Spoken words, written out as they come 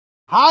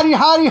Howdy,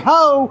 howdy,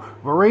 ho!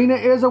 Verena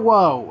is a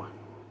woe.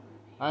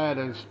 I had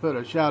to put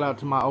a shout out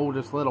to my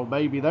oldest little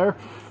baby there.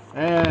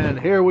 And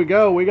here we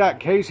go. We got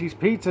Casey's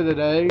Pizza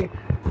today.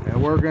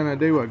 And we're going to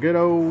do a good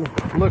old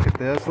look at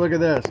this. Look at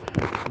this.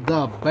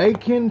 The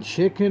Bacon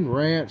Chicken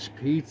Ranch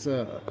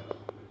Pizza.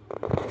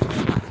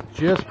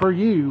 Just for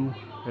you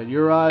and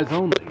your eyes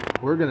only.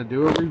 We're going to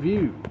do a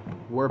review.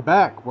 We're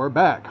back.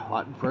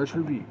 Hot and fresh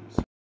reviews.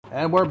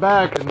 And we're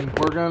back, and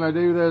we're going to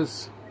do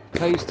this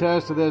taste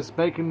test of this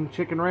Bacon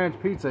Chicken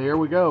Ranch Pizza. Here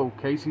we go.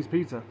 Casey's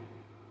Pizza.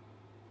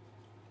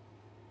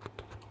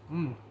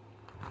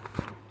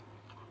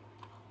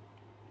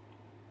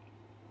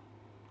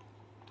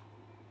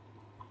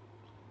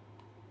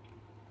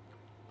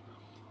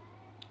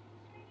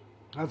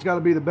 That's got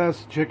to be the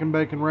best chicken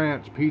bacon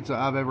ranch pizza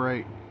I've ever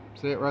ate.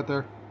 See it right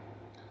there?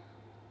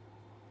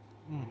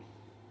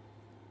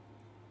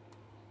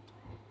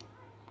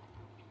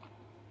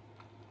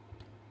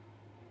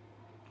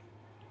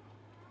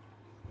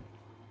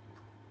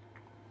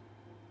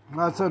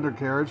 That's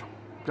undercarriage.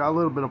 Got a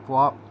little bit of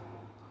flop.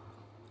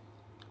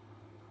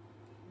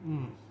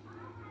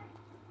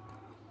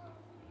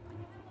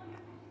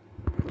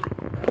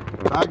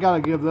 I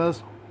gotta give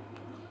this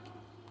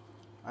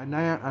a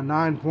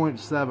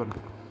 9.7.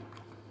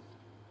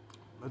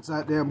 That's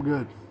that damn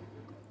good.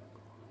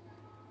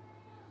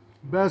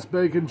 Best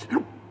bacon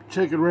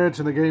chicken ranch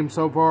in the game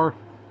so far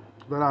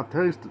that I've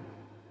tasted.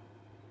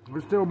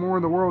 There's still more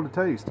in the world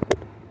to taste.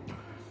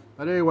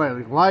 But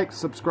anyway, like,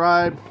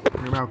 subscribe,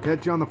 and I'll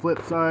catch you on the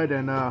flip side.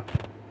 And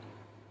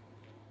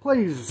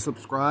please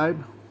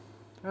subscribe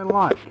and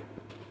like.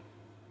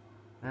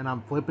 And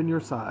I'm flipping your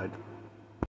side.